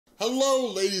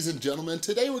Hello, ladies and gentlemen.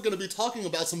 Today we're going to be talking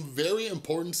about some very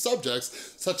important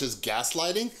subjects such as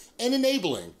gaslighting and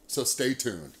enabling, so stay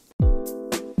tuned.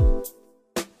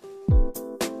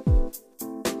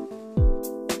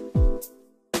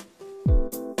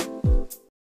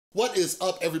 What is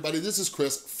up, everybody? This is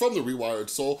Chris from The Rewired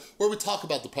Soul, where we talk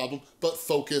about the problem, but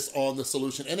focus on the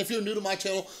solution. And if you're new to my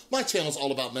channel is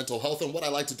all about mental health, and what I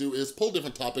like to do is pull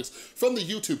different topics from the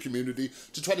YouTube community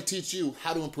to try to teach you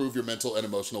how to improve your mental and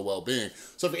emotional well-being.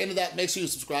 So if you're into that, make sure you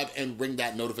subscribe and ring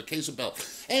that notification bell.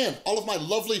 And all of my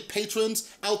lovely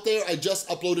patrons out there, I just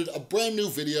uploaded a brand new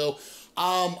video.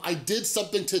 I did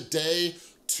something today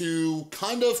to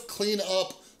kind of clean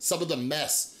up some of the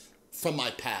mess from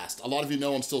my past. A lot of you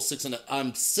know I'm still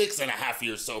I'm 6.5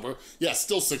 years sober. Yeah,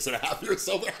 still 6.5 years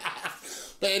sober.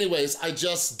 But anyways, I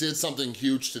just did something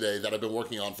huge today that I've been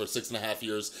working on for 6.5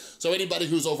 years. So anybody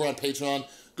who's over on Patreon,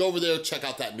 go over there, check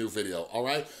out that new video, all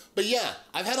right? But yeah,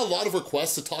 I've had a lot of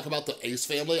requests to talk about the Ace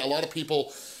family. A lot of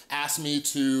people asked me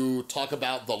to talk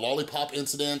about the lollipop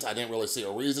incident. I didn't really see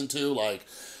a reason to, like,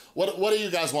 what do you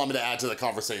guys want me to add to the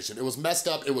conversation? It was messed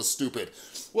up, it was stupid.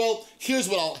 Well, here's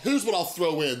what I'll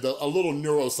throw in, a little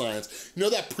neuroscience. You know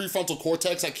that prefrontal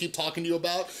cortex I keep talking to you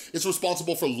about? It's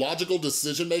responsible for logical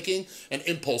decision-making and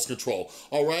impulse control,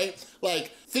 all right?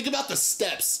 Like, think about the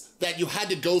steps that you had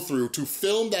to go through to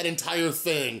film that entire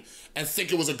thing and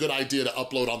think it was a good idea to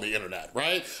upload on the internet,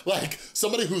 right? Like,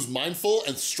 somebody who's mindful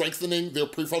and strengthening their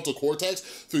prefrontal cortex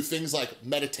through things like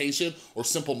meditation or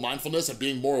simple mindfulness and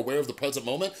being more aware of the present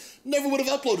moment never would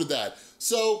have uploaded that.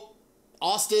 So,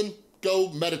 Austin, go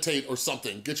meditate or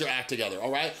something, get your act together,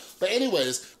 all right? But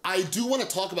anyways, I do wanna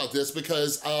talk about this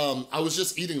because I was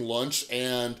just eating lunch,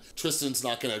 and Tristan's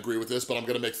not gonna agree with this, but I'm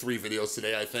gonna make 3 videos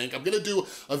today, I think. I'm gonna do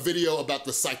a video about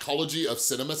the psychology of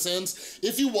CinemaSins.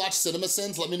 If you watch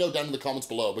CinemaSins, let me know down in the comments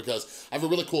below because I have a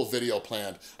really cool video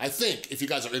planned, I think, if you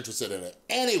guys are interested in it.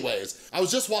 Anyways, I was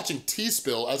just watching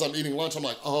T-Spill as I'm eating lunch. I'm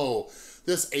like, oh,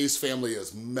 this Ace family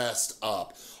is messed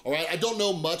up, all right? I don't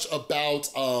know much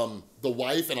about the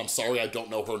wife, and I'm sorry I don't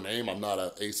know her name. I'm not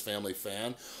an Ace family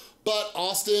fan. But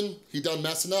Austin, he done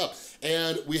messing up.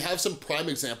 And we have some prime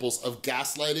examples of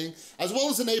gaslighting as well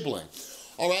as enabling,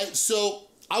 all right? So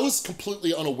I was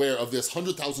completely unaware of this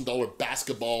 $100,000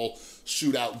 basketball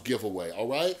shootout giveaway, all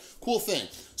right? Cool thing.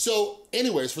 So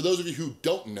anyways, for those of you who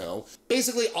don't know,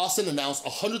 basically Austin announced a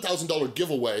 $100,000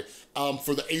 giveaway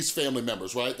for the Ace family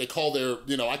members, right? They call their,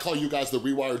 I call you guys the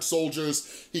Rewired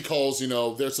soldiers. He calls,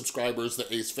 their subscribers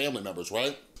the Ace family members,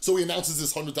 right? So he announces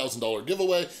this $100,000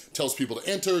 giveaway, tells people to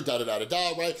enter,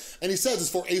 da-da-da-da-da, right? And he says it's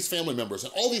for Ace family members.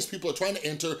 And all these people are trying to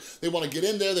enter. They want to get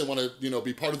in there. They want to,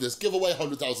 be part of this giveaway,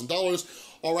 $100,000,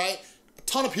 all right? A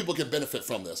ton of people can benefit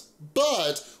from this.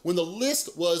 But when the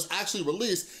list was actually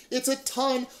released, it's a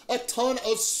ton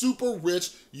of super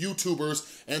rich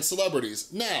YouTubers and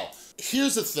celebrities. Now,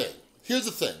 here's the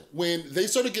thing. When they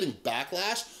started getting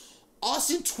backlash,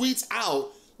 Austin tweets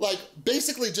out, like,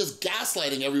 basically just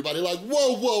gaslighting everybody, like,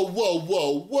 whoa, whoa, whoa,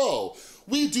 whoa, whoa.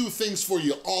 We do things for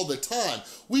you all the time.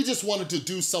 We just wanted to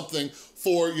do something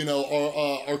for,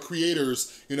 our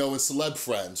creators, and celeb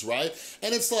friends, right?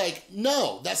 And it's like,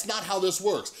 no, that's not how this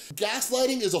works.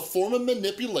 Gaslighting is a form of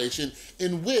manipulation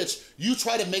in which you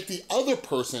try to make the other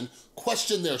person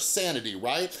question their sanity,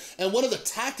 right? And one of the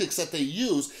tactics that they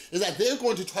use is that they're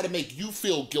going to try to make you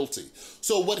feel guilty.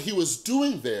 So what he was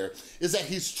doing there is that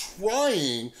he's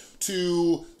trying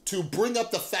to bring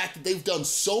up the fact that they've done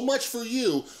so much for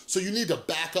you, so you need to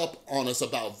back up on us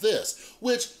about this,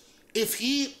 which if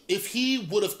he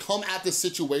would have come at the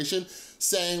situation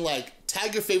saying, like,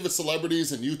 tag your favorite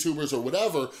celebrities and YouTubers or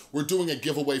whatever, we're doing a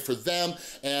giveaway for them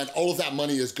and all of that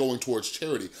money is going towards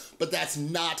charity. But that's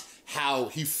not how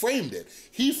he framed it.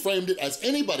 He framed it as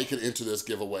anybody could enter this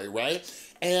giveaway, right?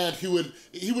 And he would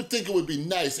think it would be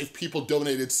nice if people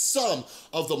donated some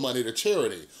of the money to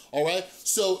charity, all right?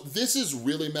 So this is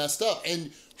really messed up.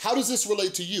 And how does this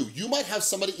relate to you? You might have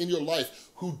somebody in your life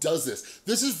who does this.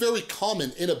 This is very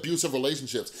common in abusive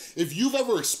relationships. If you've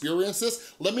ever experienced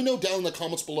this, let me know down in the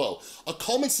comments below. A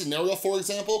common scenario, for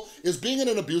example, is being in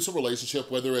an abusive relationship,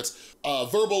 whether it's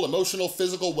verbal, emotional,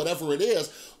 physical, whatever it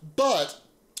is, but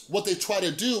what they try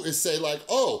to do is say, like,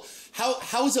 oh,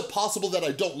 how is it possible that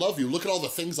I don't love you? Look at all the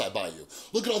things I buy you.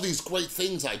 Look at all these great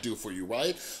things I do for you,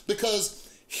 right? Because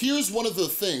here's one of the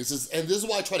things, and this is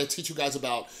why I try to teach you guys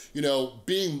about,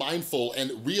 being mindful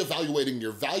and reevaluating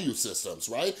your value systems,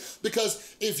 right?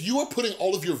 Because if you are putting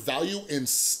all of your value in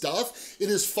stuff, it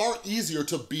is far easier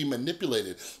to be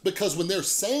manipulated. Because when they're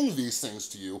saying these things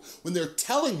to you, when they're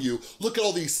telling you, look at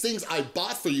all these things I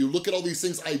bought for you, look at all these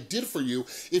things I did for you,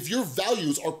 if your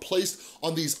values are placed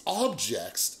on these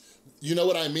objects, you know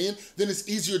what I mean? Then it's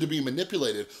easier to be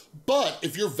manipulated. But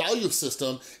if your value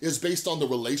system is based on the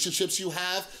relationships you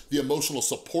have, the emotional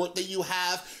support that you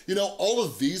have, you know, all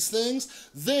of these things,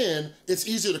 then it's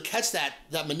easier to catch that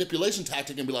manipulation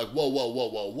tactic and be like, whoa, whoa, whoa,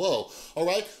 whoa, whoa, all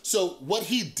right? So what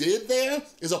he did there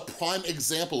is a prime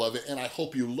example of it, and I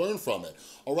hope you learn from it,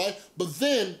 all right? But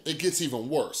then it gets even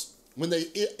worse. When they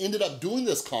ended up doing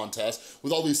this contest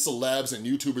with all these celebs and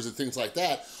YouTubers and things like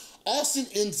that, Austin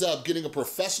ends up getting a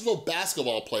professional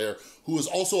basketball player who is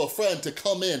also a friend to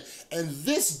come in, and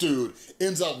this dude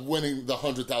ends up winning the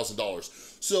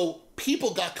 $100,000. So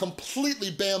people got completely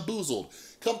bamboozled.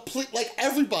 Like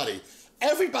everybody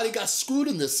got screwed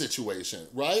in this situation,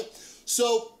 right?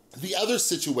 So the other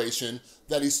situation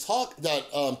that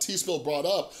T-Spill brought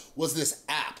up was this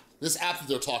app that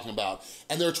they're talking about,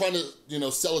 and they're trying to, you know,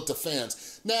 sell it to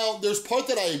fans. Now, there's part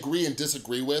that I agree and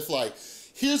disagree with. Like,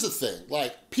 here's the thing,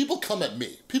 like, people come at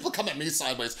me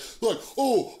sideways, like,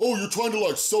 oh, you're trying to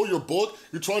like sell your book?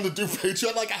 You're trying to do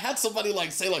Patreon? Like, I had somebody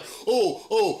like say like,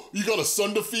 oh, you got a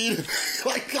son to feed?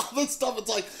 Like, all this stuff, it's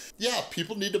like, yeah,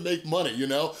 people need to make money, you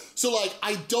know? So like,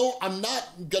 I'm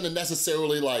not gonna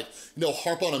necessarily like, you know,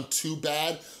 harp on them too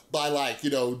bad by like, you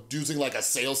know, using like a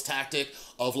sales tactic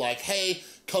of like, hey,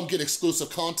 come get exclusive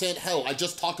content. Hell, I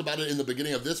just talked about it in the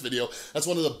beginning of this video. That's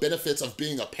one of the benefits of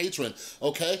being a patron,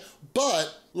 okay?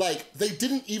 But like, they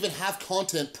didn't even have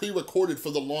content pre-recorded for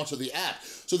the launch of the app.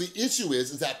 So the issue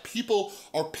is that people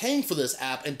are paying for this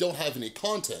app and don't have any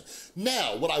content.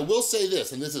 Now, what I will say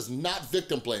this, and this is not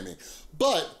victim blaming,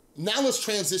 but now let's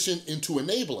transition into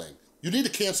enabling. You need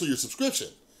to cancel your subscription.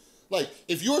 Like,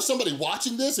 if you're somebody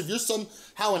watching this, if you're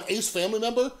somehow an Ace family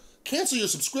member, cancel your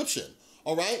subscription,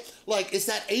 all right? Like, it's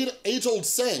that age-old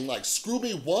saying, like, screw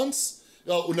me once,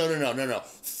 oh, no.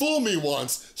 Fool me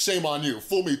once, shame on you.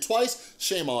 Fool me twice,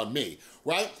 shame on me,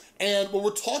 right? And when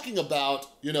we're talking about,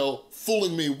 you know,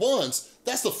 fooling me once,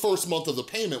 that's the first month of the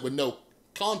payment with no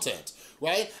content,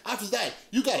 right? After that,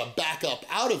 you gotta back up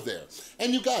out of there.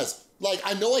 And you guys, like,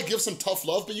 I know I give some tough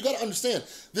love, but you gotta understand,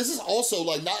 this is also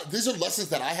like these are lessons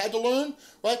that I had to learn,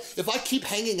 right? If I keep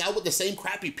hanging out with the same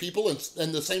crappy people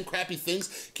and the same crappy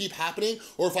things keep happening,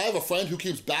 or if I have a friend who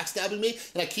keeps backstabbing me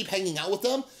and I keep hanging out with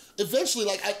them, eventually,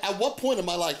 like, at what point am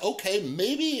I like, okay,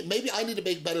 maybe I need to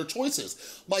make better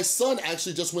choices? My son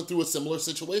actually just went through a similar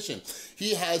situation.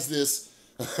 He has this,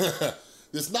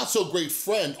 this not so great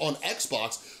friend on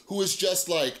Xbox who is just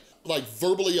like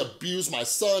verbally abused my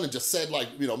son and just said like,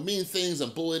 you know, mean things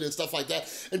and bullied and stuff like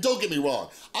that. And don't get me wrong,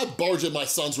 I barge in my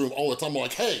son's room all the time. I'm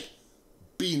like, hey,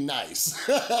 be nice,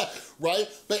 right?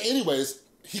 But anyways,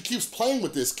 he keeps playing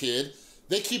with this kid.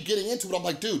 They keep getting into it. I'm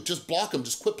like, dude, just block him,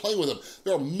 just quit playing with him.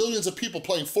 There are millions of people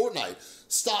playing Fortnite.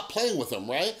 Stop playing with him,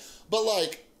 right? But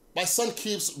like, my son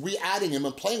keeps re-adding him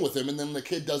and playing with him, and then the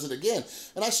kid does it again.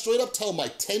 And I straight up tell my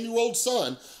 10-year-old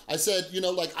son, I said, you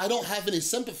know, like, I don't have any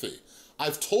sympathy.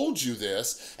 I've told you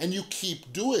this, and you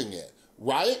keep doing it,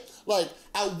 right? Like,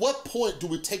 at what point do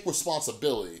we take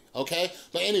responsibility, okay?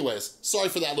 But anyways, sorry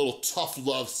for that little tough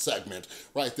love segment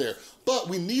right there. But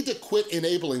we need to quit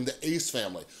enabling the Ace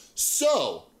family.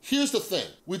 So, here's the thing.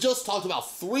 We just talked about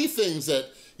 3 things that,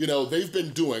 you know, they've been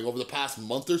doing over the past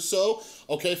month or so,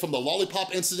 okay? From the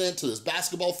lollipop incident to this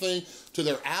basketball thing to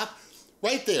their app.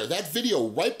 Right there, that video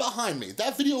right behind me,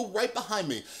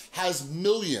 has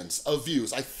millions of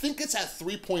views. I think it's at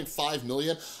 3.5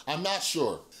 million, I'm not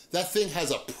sure. That thing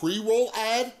has a pre-roll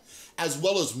ad as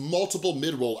well as multiple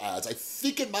mid-roll ads. I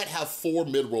think it might have 4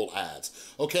 mid-roll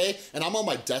ads, okay? And I'm on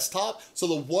my desktop, so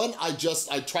the one I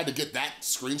tried to get that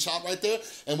screenshot right there,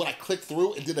 and when I clicked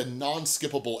through, it did a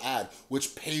non-skippable ad,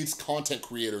 which pays content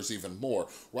creators even more,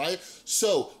 right?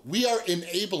 So we are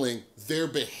enabling their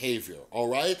behavior, all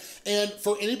right? And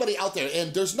for anybody out there,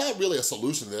 and there's not really a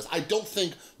solution to this, I don't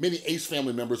think many Ace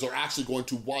family members are actually going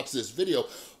to watch this video,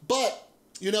 but,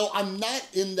 you know, I'm not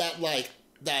in that, like,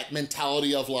 that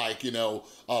mentality of like, you know,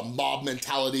 mob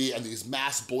mentality and these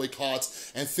mass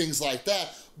boycotts and things like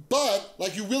that. But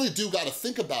like, you really do gotta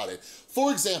think about it.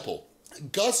 For example,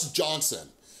 Gus Johnson,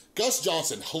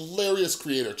 hilarious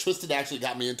creator. Tristan actually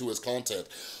got me into his content.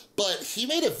 But he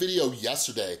made a video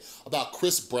yesterday about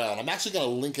Chris Brown. I'm actually gonna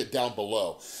link it down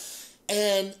below.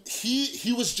 And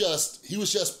he was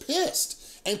just pissed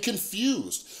and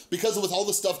confused because with all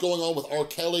the stuff going on with R.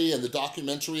 Kelly and the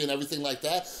documentary and everything like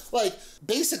that. Like,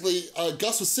 basically,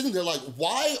 Gus was sitting there like,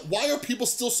 why are people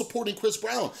still supporting Chris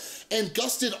Brown? And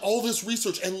Gus did all this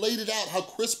research and laid it out how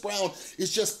Chris Brown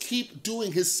is just keep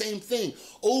doing his same thing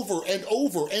over and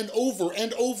over and over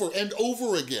and over and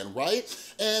over again,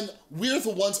 right? And we're the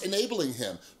ones enabling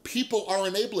him. People are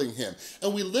enabling him.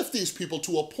 And we lift these people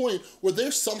to a point where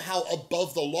they're somehow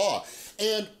above the law.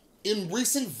 And in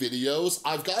recent videos,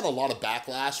 I've gotten a lot of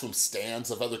backlash from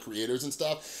stans of other creators and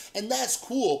stuff, and that's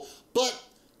cool, but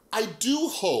I do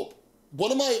hope,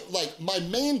 one of my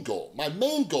main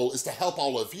goal is to help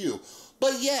all of you.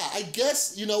 But yeah, I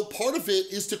guess, you know, part of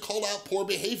it is to call out poor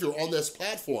behavior on this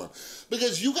platform,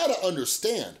 because you gotta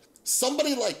understand,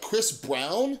 somebody like Chris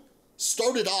Brown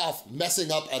started off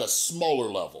messing up at a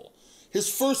smaller level. His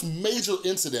first major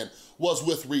incident was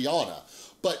with Rihanna,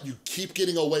 but you keep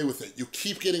getting away with it, you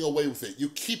keep getting away with it, you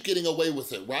keep getting away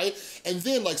with it, right? And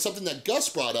then like something that Gus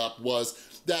brought up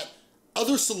was that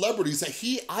other celebrities that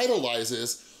he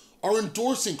idolizes are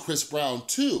endorsing Chris Brown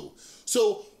too.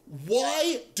 So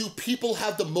why do people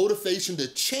have the motivation to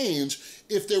change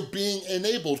if they're being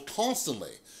enabled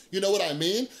constantly? You know what I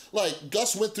mean? Like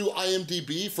Gus went through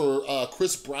IMDb for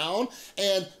Chris Brown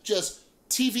and just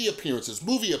TV appearances,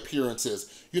 movie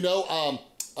appearances, you know,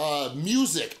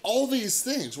 music, all these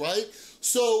things, right?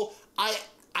 So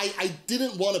I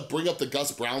didn't want to bring up the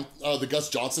Gus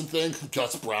Johnson thing.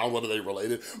 Gus Brown, what are they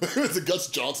related? The Gus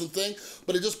Johnson thing,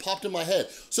 but it just popped in my head.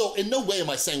 So in no way am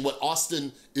I saying what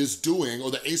Austin is doing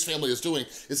or the Ace family is doing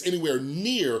is anywhere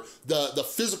near the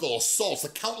physical assaults, the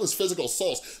countless physical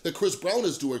assaults that Chris Brown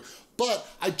is doing, but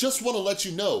I just want to let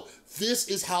you know, this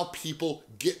is how people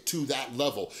get to that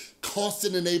level.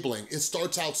 Constant enabling, it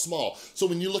starts out small. So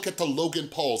when you look at the Logan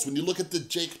Pauls, when you look at the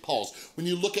Jake Pauls, when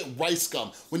you look at Rice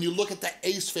Gum, when you look at the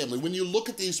Ace family, when you look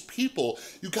at these people,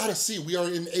 you gotta see we are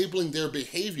enabling their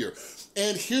behavior.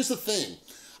 And here's the thing,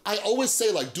 I always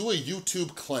say like do a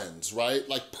YouTube cleanse, right?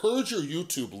 Like purge your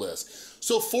YouTube list.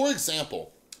 So for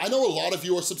example, I know a lot of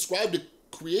you are subscribed to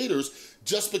creators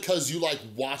just because you like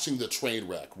watching the train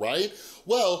wreck, right?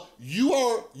 Well, you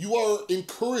are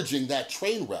encouraging that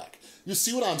train wreck. You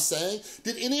see what I'm saying?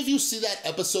 Did any of you see that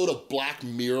episode of Black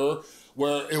Mirror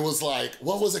where it was like,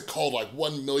 what was it called? Like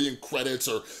 1 million credits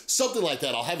or something like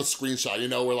that. I'll have a screenshot, you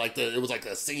know, where like it was like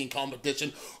a singing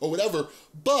competition or whatever,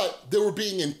 but they were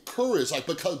being encouraged, like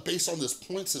because based on this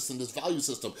point system, this value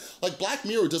system. Like Black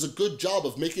Mirror does a good job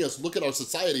of making us look at our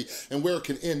society and where it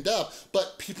can end up,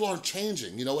 but people aren't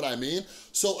changing, you know what I mean?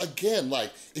 So again,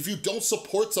 like if you don't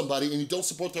support somebody and you don't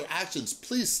support their actions,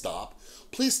 please stop.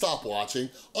 Please stop watching,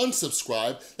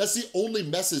 unsubscribe. That's the only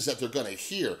message that they're gonna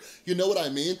hear. You know what I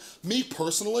mean? Me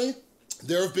personally,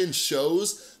 there have been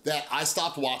shows that I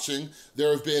stopped watching.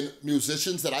 There have been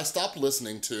musicians that I stopped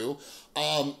listening to,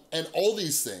 and all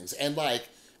these things.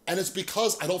 And it's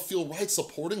because I don't feel right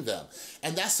supporting them.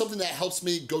 And that's something that helps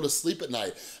me go to sleep at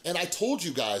night. And I told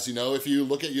you guys, you know, if you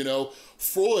look at, you know,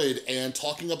 Freud and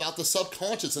talking about the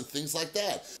subconscious and things like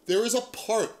that, there is a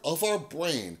part of our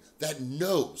brain that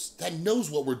knows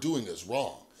what we're doing is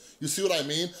wrong. You see what I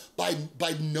mean?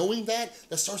 By knowing that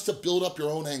starts to build up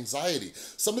your own anxiety.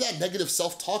 Some of that negative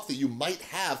self-talk that you might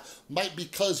have might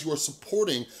because you are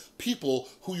supporting people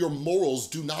who your morals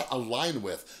do not align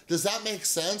with. Does that make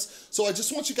sense? So I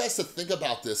just want you guys to think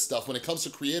about this stuff when it comes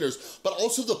to creators, but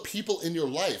also the people in your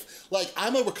life. Like,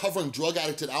 I'm a recovering drug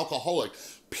addict and alcoholic.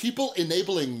 People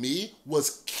enabling me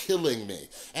was killing me.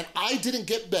 And I didn't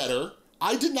get better.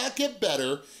 I did not get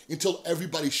better until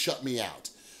everybody shut me out.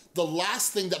 The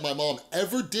last thing that my mom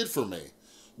ever did for me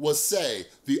was say,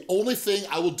 the only thing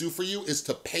I will do for you is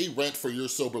to pay rent for your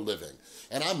sober living.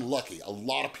 And I'm lucky, a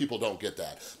lot of people don't get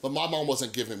that. But my mom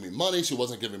wasn't giving me money, she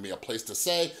wasn't giving me a place to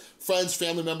stay. Friends,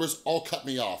 family members, all cut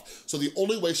me off. So the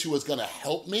only way she was gonna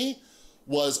help me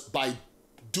was by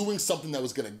doing something that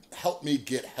was gonna help me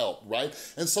get help, right?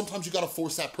 And sometimes you gotta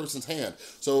force that person's hand.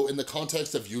 So in the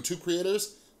context of YouTube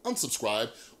creators, unsubscribe,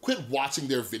 quit watching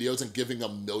their videos and giving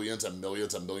them millions and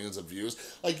millions and millions of views.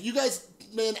 Like you guys,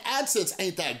 man, AdSense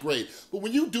ain't that great, but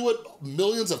when you do it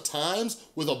millions of times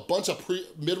with a bunch of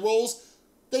mid-rolls,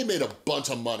 they made a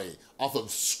bunch of money off of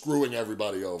screwing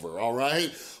everybody over, all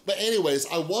right? But anyways,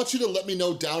 I want you to let me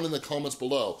know down in the comments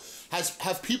below.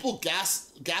 Have people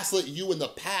gaslit you in the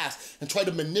past and tried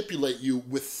to manipulate you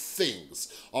with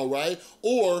things, all right?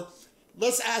 Or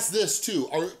let's ask this too,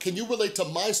 can you relate to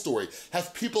my story?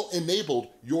 Have people enabled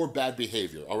your bad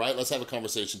behavior, all right? Let's have a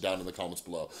conversation down in the comments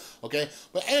below, okay?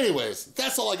 But anyways,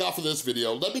 that's all I got for this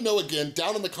video. Let me know again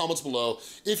down in the comments below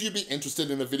if you'd be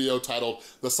interested in a video titled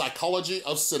The Psychology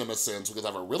of Cinema Sins, because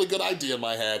I have a really good idea in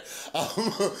my head.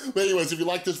 But anyways, if you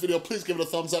like this video, please give it a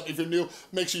thumbs up. If you're new,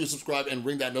 make sure you subscribe and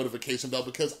ring that notification bell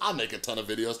because I make a ton of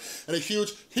videos. And a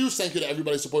huge, huge thank you to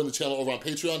everybody supporting the channel over on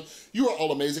Patreon. You are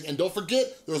all amazing. And don't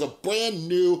forget, there's a brand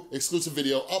new exclusive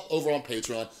video up over on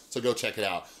Patreon, so go check it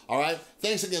out. All right?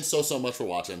 Thanks again so much for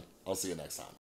watching. I'll see you next time.